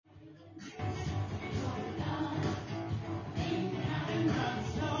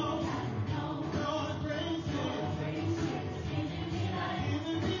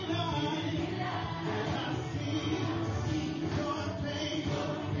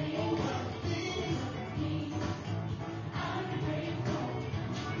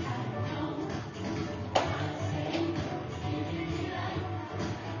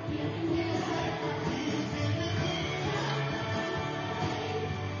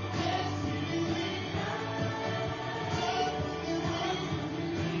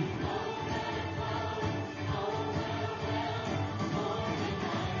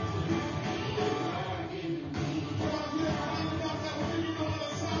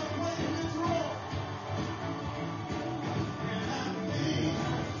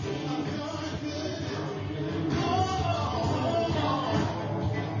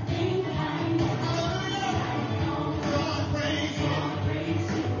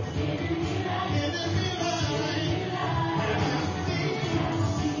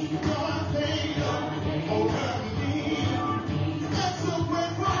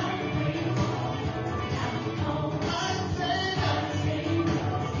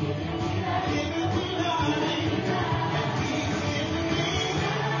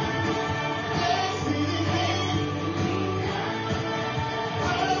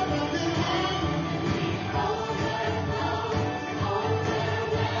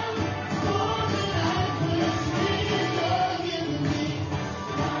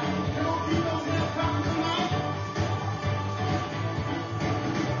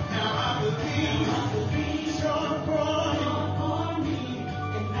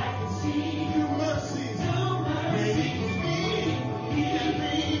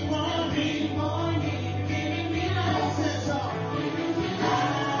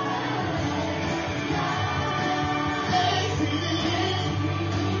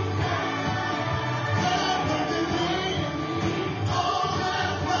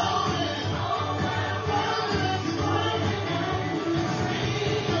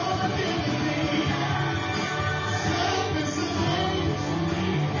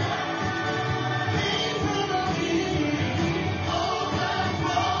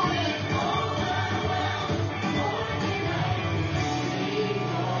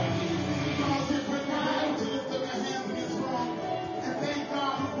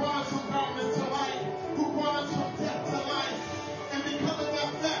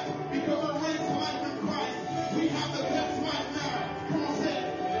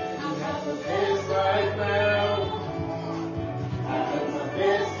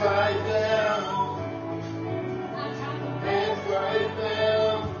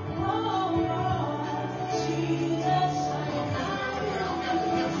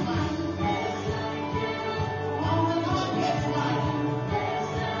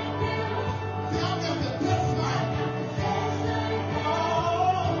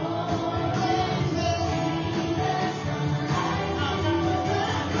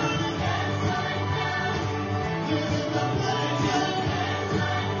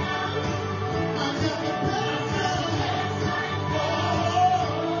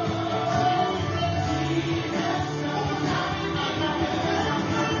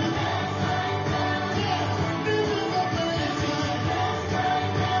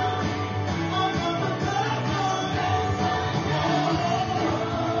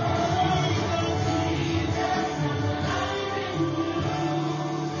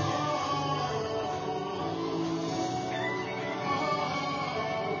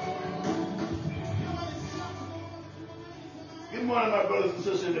morning, my brothers and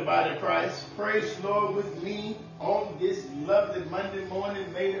sisters in the body of Christ. Praise the Lord with me on this lovely Monday morning,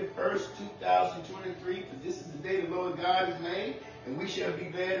 May the 1st, 2023. For this is the day the Lord God has made, and we shall be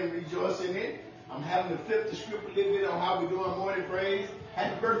glad and rejoice in it. I'm having to flip the script a little bit on how we're doing morning praise.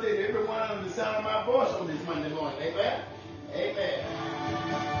 Happy birthday to everyone under the sound of my voice on this Monday morning. Amen. Amen.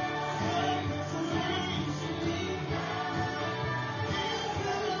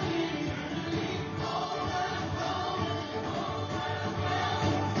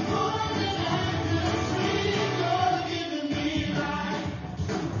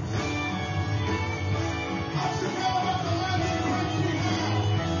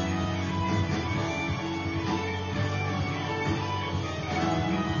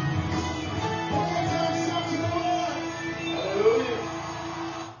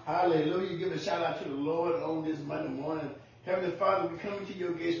 Hallelujah. Give a shout out to the Lord on this Monday morning. Heavenly Father, we come into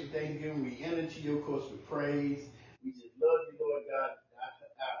your gates with thanksgiving. We enter into your courts with praise. We just love you, Lord God,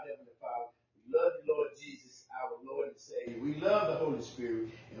 our Heavenly Father. We love you, Lord Jesus, our Lord and Savior. We love the Holy Spirit,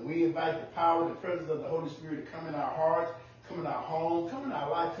 and we invite the power and the presence of the Holy Spirit to come in our hearts, come in our home, come in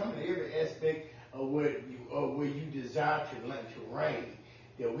our life, come in every aspect of where you desire to reign.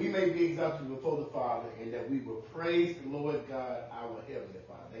 That we may be exalted before the Father, and that we will praise the Lord God, our Heavenly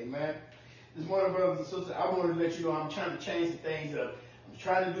Father. Amen. This morning, brothers and sisters, I want to let you know I'm trying to change the things up. I'm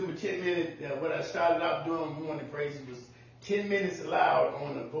trying to do my 10-minute, what I started out doing morning praise was 10 minutes allowed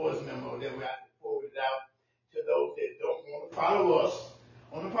on a voice memo that we have to forward it out to those that don't want to follow us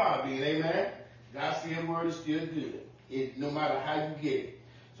on the Podbean. Amen. God's still word is still good, no matter how you get it.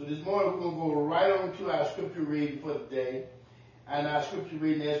 So this morning, we're going to go right on to our scripture reading for the day. And our scripture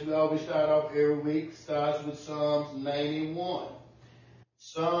reading, as we always start off every week, starts with Psalms 91.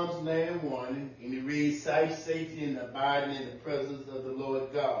 Psalms 91, and it reads, "Sight, safety, and abiding in the presence of the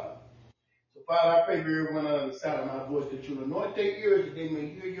Lord God." So, Father, I pray for everyone under the sound of my voice that you anoint their ears that they may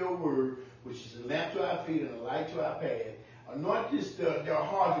hear your word, which is a lamp to our feet and a light to our path. Anoint their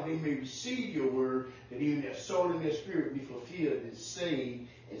hearts that they may receive your word, that even their soul and their spirit be fulfilled and saved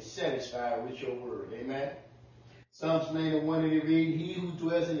and satisfied with your word. Amen. Psalms 91, and it reads, "He who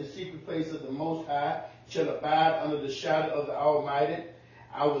dwells in the secret place of the Most High shall abide under the shadow of the Almighty.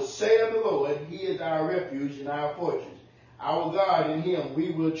 I will say of the Lord, He is our refuge and our fortress. Our God, in Him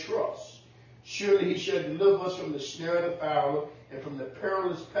we will trust. Surely He shall deliver us from the snare of the fowler and from the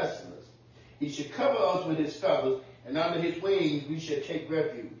perilous pestilence. He shall cover us with His feathers, and under His wings we shall take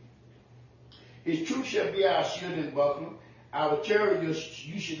refuge. His truth shall be our shield and buckler. Our terror, you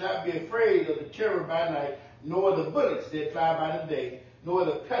should not be afraid of the terror by night, nor the bullets that fly by the day, nor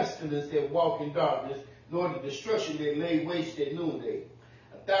the pestilence that walk in darkness, nor the destruction that lay waste at noonday.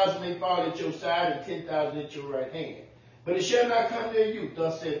 1,000 may fall at your side and 10,000 at your right hand, but it shall not come near you,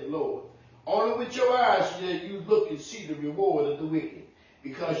 thus saith the Lord. Only with your eyes shall you look and see the reward of the wicked,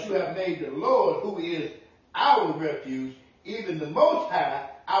 because you have made the Lord, who is our refuge, even the Most High,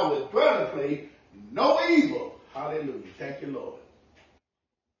 our dwelling place, no evil." Hallelujah. Thank you, Lord.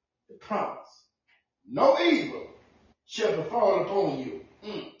 The promise. "No evil shall befall upon you."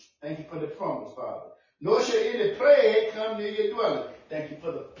 Thank you for the promise, Father. "Nor shall any plague come near your dwelling." Thank you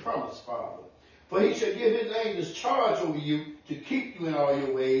for the promise, Father. "For He shall give His angels charge over you to keep you in all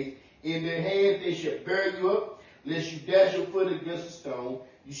your ways. In their hands they shall bear you up, lest you dash your foot against a stone.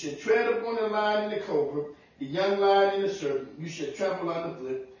 You shall tread upon the lion and the cobra, the young lion and the serpent. You shall trample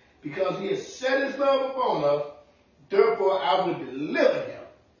underfoot. Because He has set His love upon us, therefore I will deliver Him."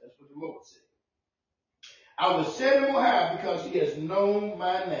 That's what the Lord said. "I will set Him on high because He has known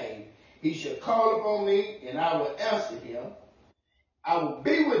my name. He shall call upon me, and I will answer him. I will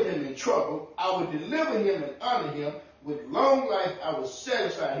be with him in trouble. I will deliver him and honor him. With long life I will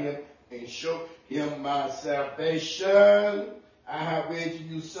satisfy him and show him my salvation." I have read to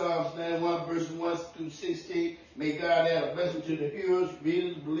you Psalms 91, verses 1 through 16. May God add a blessing to the hearers,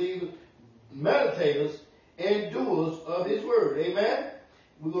 readers, believers, meditators, and doers of His word. Amen.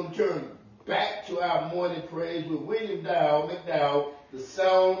 We're going to turn back to our morning praise with William McDowell, "The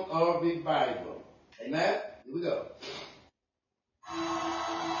Sound of Revival." Amen. Here we go.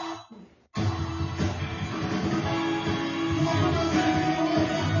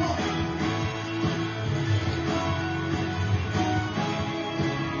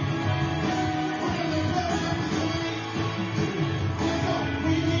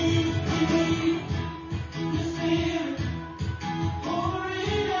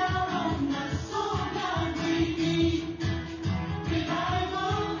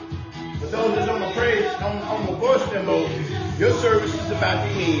 On the voice memo, your service is about to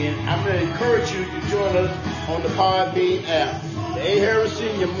end. I'm going to encourage you to join us on the Podbean app. The A. Harris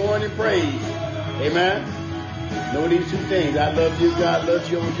Senior Morning Praise. Amen. Know these two things. I love you. God loves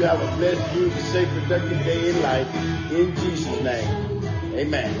you. I want you to have a blessed, beautiful, safe, productive day in life. In Jesus' name.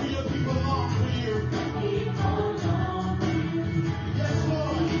 Amen.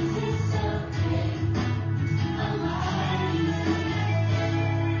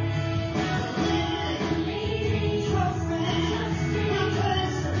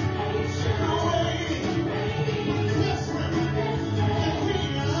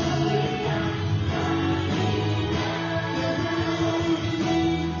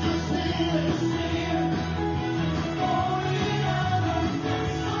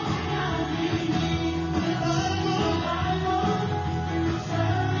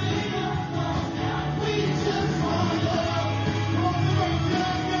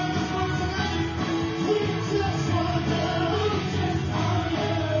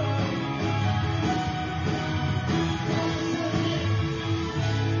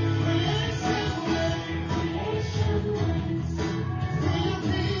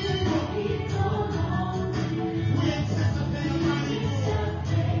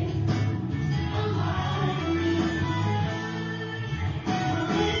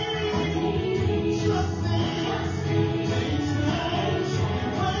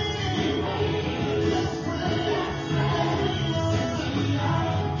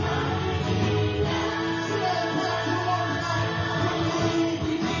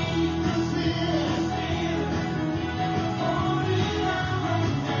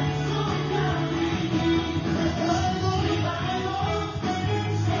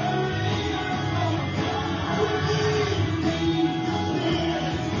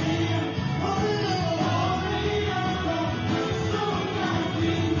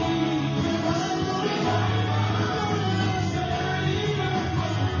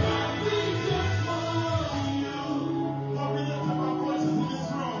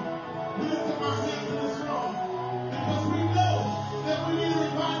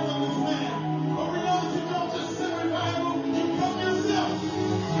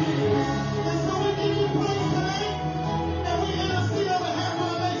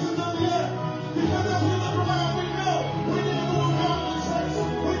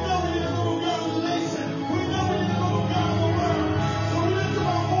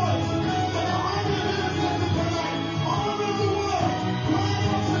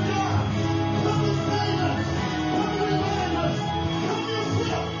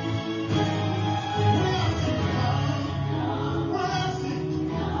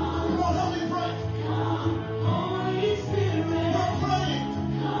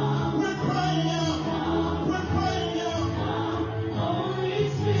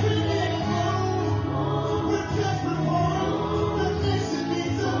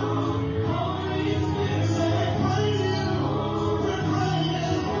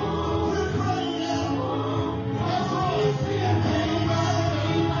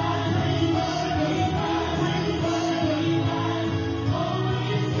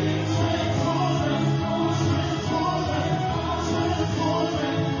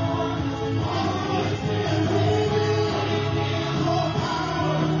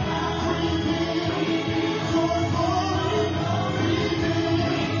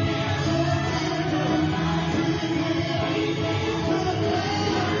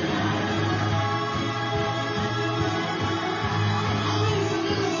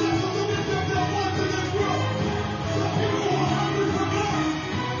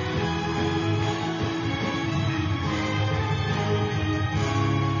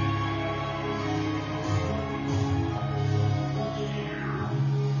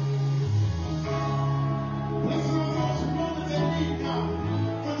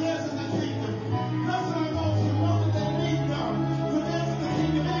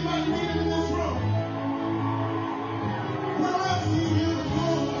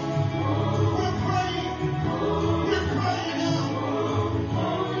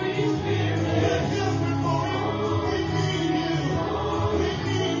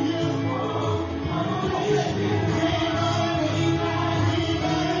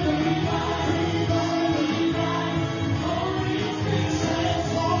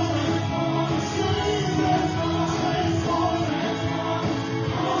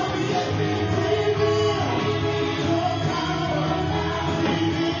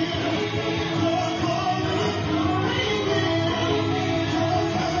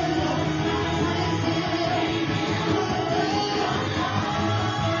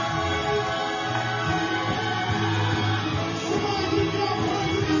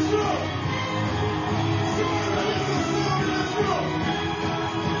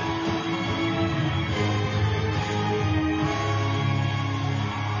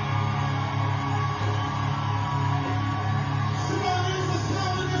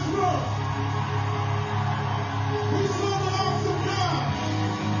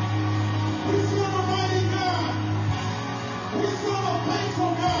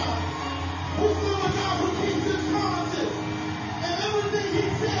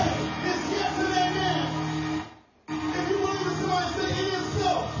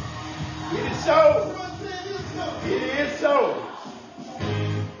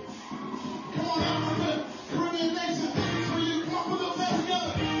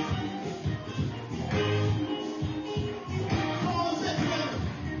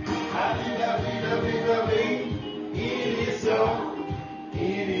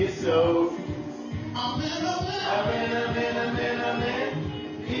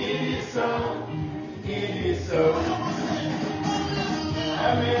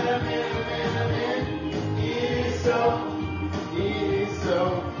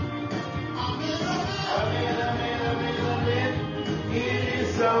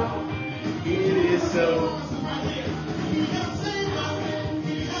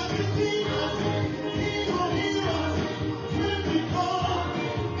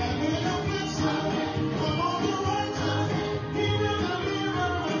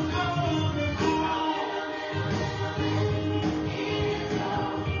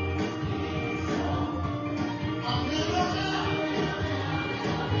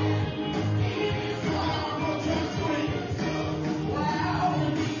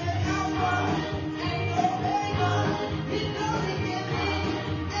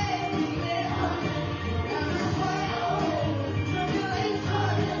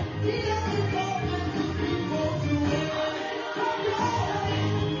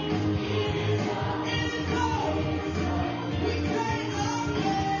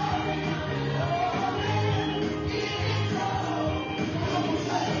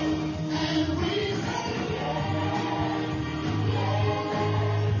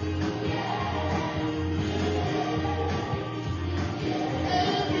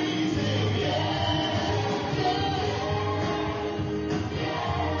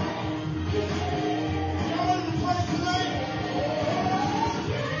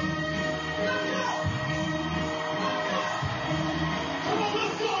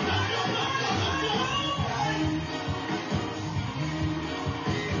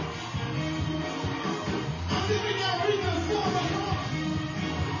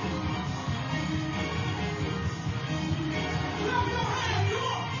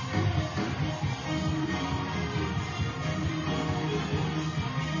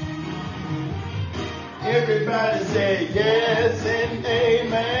 Everybody say yes and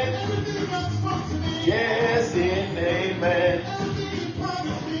amen. Yes and amen.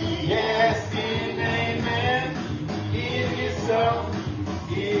 Yes and amen. It is so.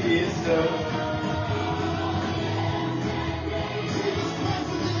 It is so.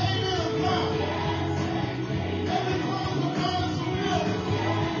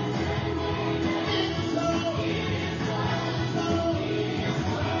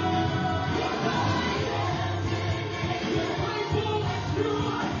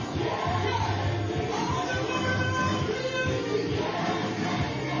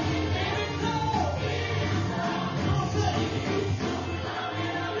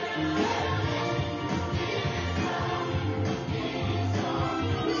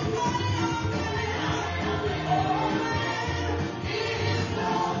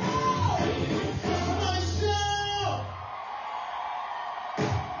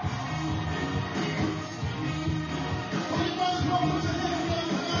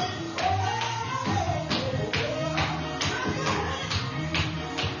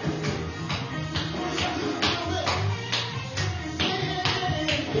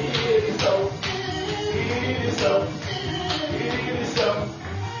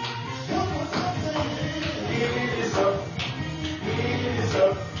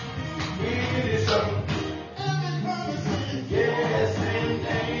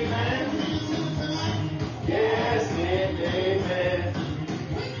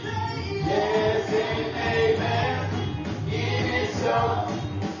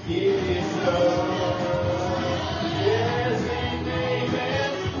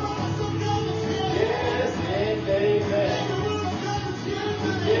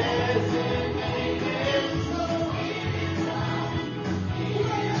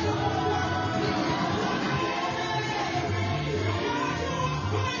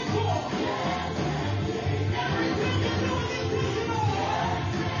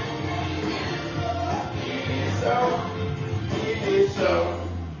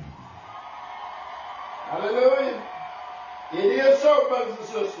 Hallelujah. It is so, brothers and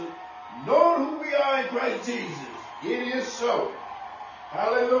sisters. Knowing who we are in Christ Jesus. It is so.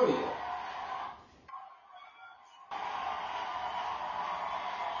 Hallelujah.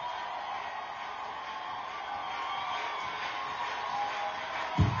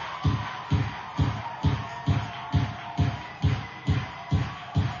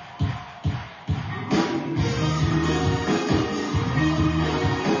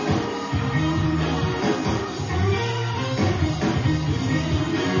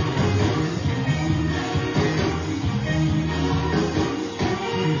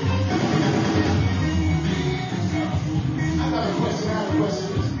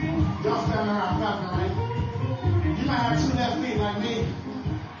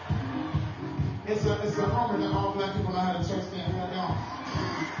 It's a rumor that all black people know how to church stand. Hold on.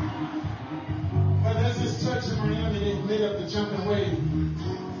 Well, there's this church in Miami. They lit up the jumping wave.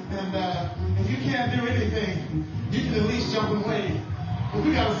 And if you can't do anything, you can at least jump and wave. But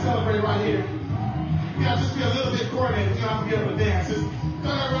we got to celebrate right here. We got to just be a little bit coordinated. You don't have to be able to dance. Just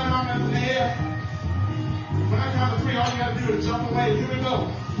throw that right arm up in the air. When I count to 3, all you got to do is jump and wave. Here we go.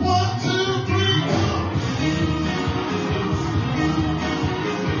 1, 2, 3, go.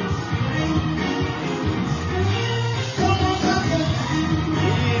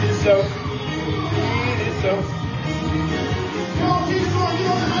 So, it is so. Come on, keep going. You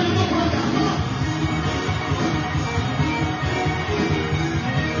don't know how you look right now. Come on.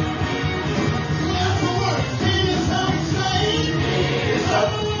 That's the word. It is so. Say it. It is so.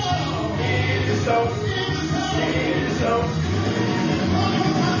 It is so. It is so.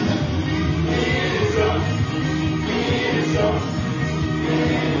 It is so. It is so.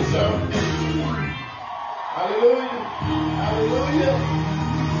 It is so. Hallelujah. Hallelujah.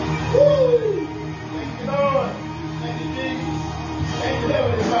 Woo! Thank you, Lord. Thank you, Jesus. Thank you,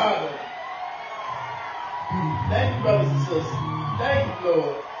 Heavenly Father. Thank you, brothers and sisters. Thank you,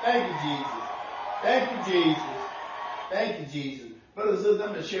 Lord. Thank you, Jesus. Thank you, Jesus. Thank you, Jesus. Brothers and sisters, I'm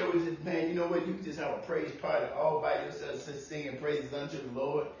going to share with you, man, you know what? You can just have a praise party all by yourself, just singing praises unto the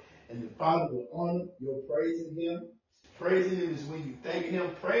Lord. And the Father will honor your praising Him. Praising Him is when you thanking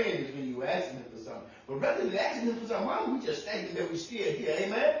Him. Praying is when you asking Him for something. But rather than asking Him for something, why don't we just thank Him that we're still here?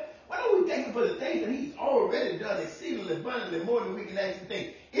 Amen? Why don't we thank Him for the things that He's already done exceedingly abundantly more than we can actually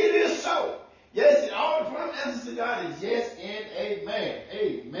think? It is so. Yes, and all the firm answers to God is yes and amen.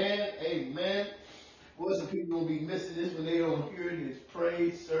 Amen. Amen. Boy, some people gonna be missing this when they don't hear this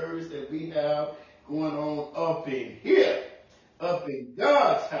praise service that we have going on up in here, up in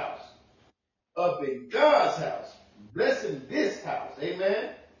God's house, up in God's house, blessing this house.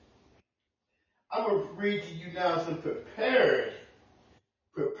 Amen. I'm going to read to you now some prepared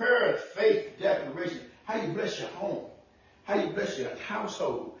faith declaration. How you bless your home. How you bless your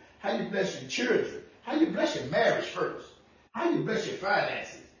household. How you bless your children. How you bless your marriage first. How you bless your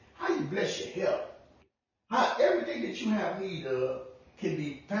finances. How you bless your health. How everything that you have need of can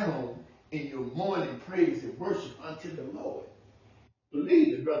be found in your morning praise and worship unto the Lord.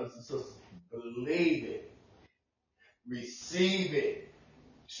 Believe it, brothers and sisters. Believe it. Receive it.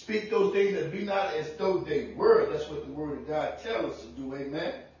 Speak those things that be not as though they were. That's what the word of God tells us to do.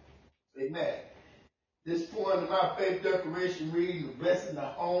 Amen. Amen. This point of my faith declaration reading, blessing the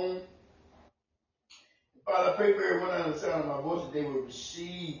home. Father, I pray for everyone under the sound of my voice that they will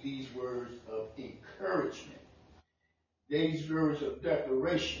receive these words of encouragement. These words of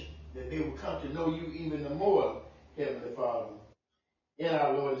declaration, that they will come to know you even the more, Heavenly Father, in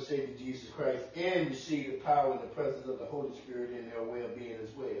our Lord and Savior Jesus Christ, and receive the power and the presence of the Holy Spirit in their well-being as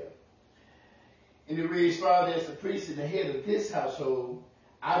well. And it reads, Father, as the priest and the head of this household,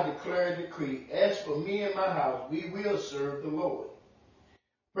 I declare and decree, as for me and my house, we will serve the Lord.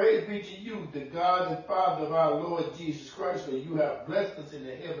 Praise be to you, the God and Father of our Lord Jesus Christ, for you have blessed us in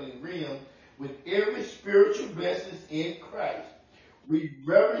the heavenly realm with every spiritual blessing in Christ. We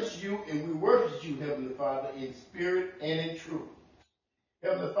reverence you and we worship you, Heavenly Father, in spirit and in truth.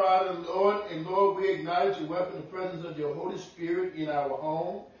 Heavenly Father, Lord, and Lord, we acknowledge and welcome the presence of your Holy Spirit in our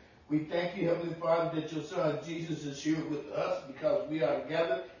home. We thank you, Heavenly Father, that your Son Jesus is here with us because we are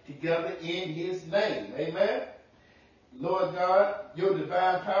gathered together in his name. Amen. Lord God, your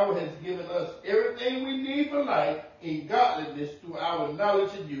divine power has given us everything we need for life in godliness through our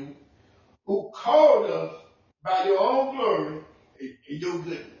knowledge of you, who called us by your own glory and your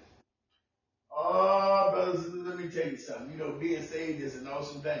goodness. Oh, brothers, let me tell you something. You know, being saved is an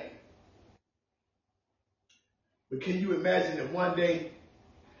awesome thing. But can you imagine that one day,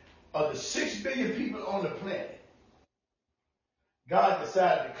 of the 6 billion people on the planet, God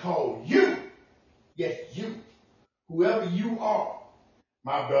decided to call you, yes, you, whoever you are,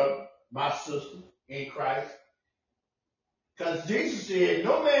 my brother, my sister in Christ. Because Jesus said,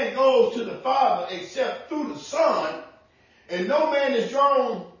 no man goes to the Father except through the Son, and no man is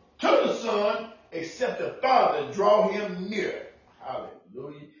drawn to the Son except the Father draw him near.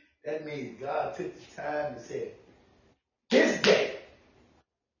 Hallelujah. That means God took the time and said, this day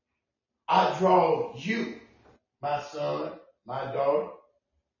I draw you, my son, my daughter,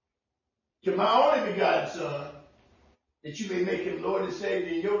 to my only begotten Son, that you may make him Lord and Savior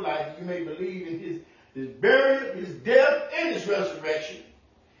in your life. You may believe in his burial, his death, and his resurrection,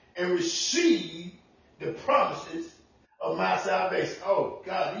 and receive the promises of my salvation. Oh,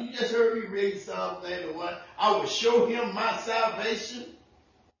 God, you just heard me read Psalm 91. I will show him my salvation.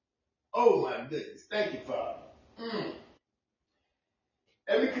 Oh, my goodness. Thank you, Father.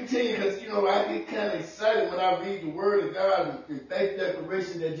 Let me continue because, I get kind of excited when I read the Word of God and faith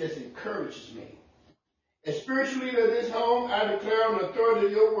declaration that just encourages me. As spiritual leader of this home, I declare on the authority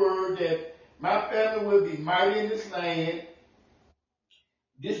of your word that my family will be mighty in this land.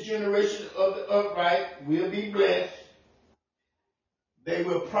 This generation of the upright will be blessed. They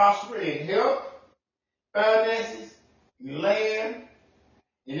will prosper in health, finances, land,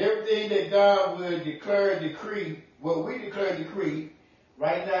 and everything that God will declare and decree, what we declare and decree,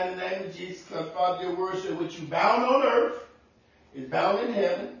 right now in the name of Jesus, because Father, your word said, what you bound on earth is bound in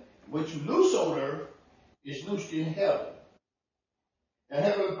heaven. What you loose on earth is loosed in heaven. And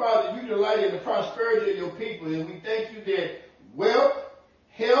Heavenly Father, you delight in the prosperity of your people, and we thank you that wealth,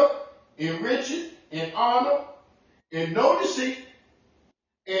 health, and riches, and honor, and no deceit,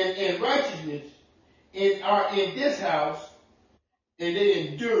 and righteousness are in this house, and they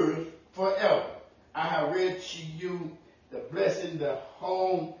endure forever. I have read to you the blessing, the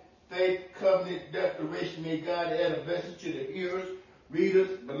home, faith, covenant, declaration. May God add a blessing to the hearers,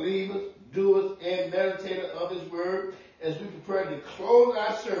 readers, believers, doers, and meditators of his word. As we prepare to close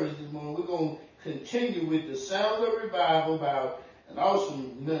our service this morning, we're going to continue with the Sound of Revival by an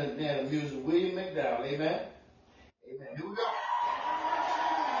awesome man of music, William McDowell. Amen? Amen. Here we go.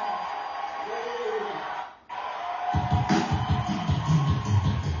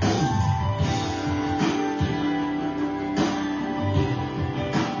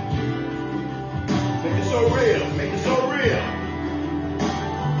 Make it so real. Make it so real.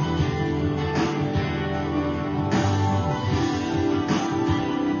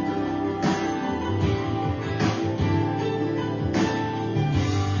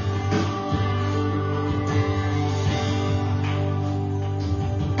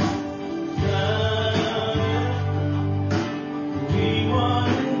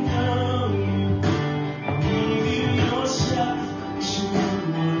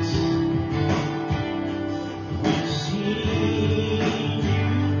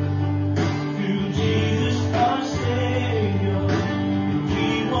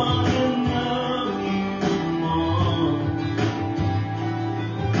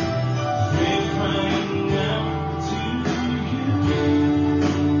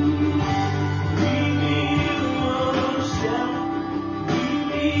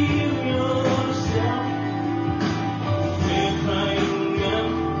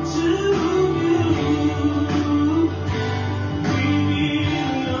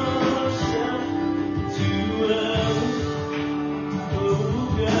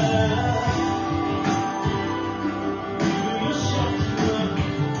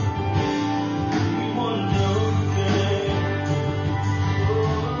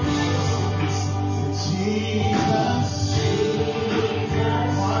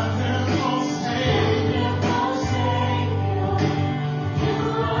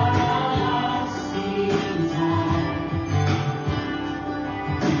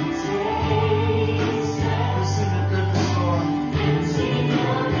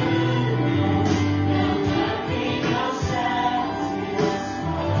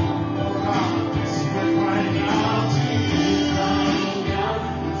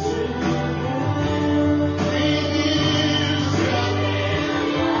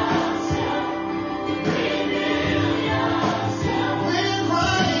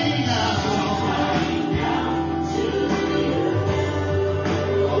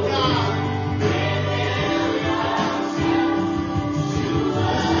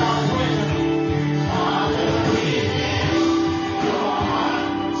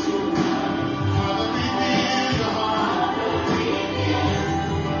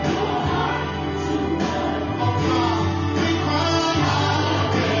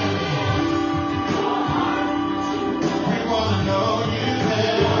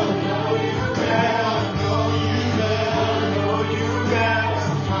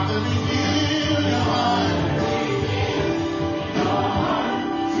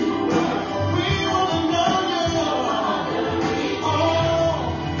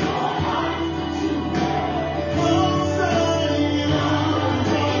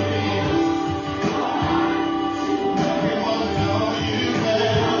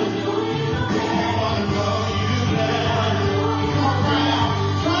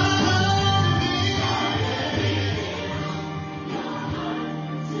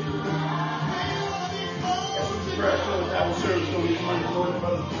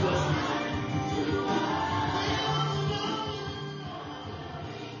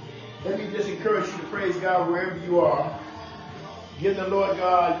 Let me just encourage you to praise God wherever you are. Give the Lord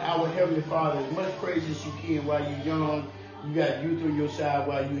God, our Heavenly Father, as much praise as you can while you're young. You got youth on your side,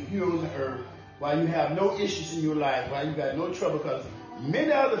 while you're here on the earth, while you have no issues in your life, while you got no trouble, because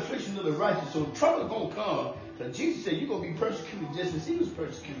many are the afflictions of the righteous, so trouble is going to come. Because Jesus said you're going to be persecuted just as he was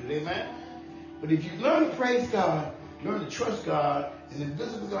persecuted, amen? But if you learn to praise God, learn to trust God, an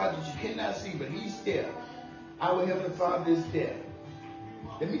invisible God that you cannot see, but he's there. Our Heavenly Father is there.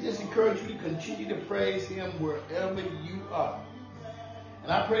 Let me just encourage you to continue to praise him wherever you are.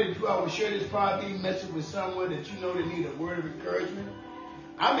 And I pray that you all will share this Podbean message with someone that you know that need a word of encouragement.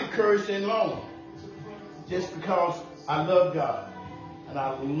 I'm encouraged and long just because I love God. And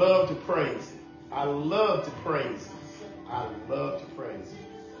I love to praise him. I love to praise him. I love to praise him.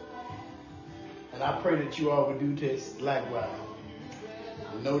 And I pray that you all will do this likewise.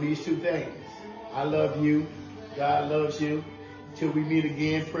 Know these two things. I love you. God loves you. Till we meet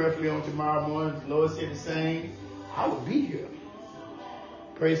again prayerfully on tomorrow morning. The Lord said the same. I will be here.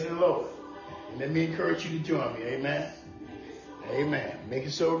 Praise the Lord. And let me encourage you to join me. Amen. Amen. Make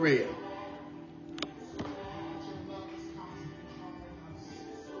it so real.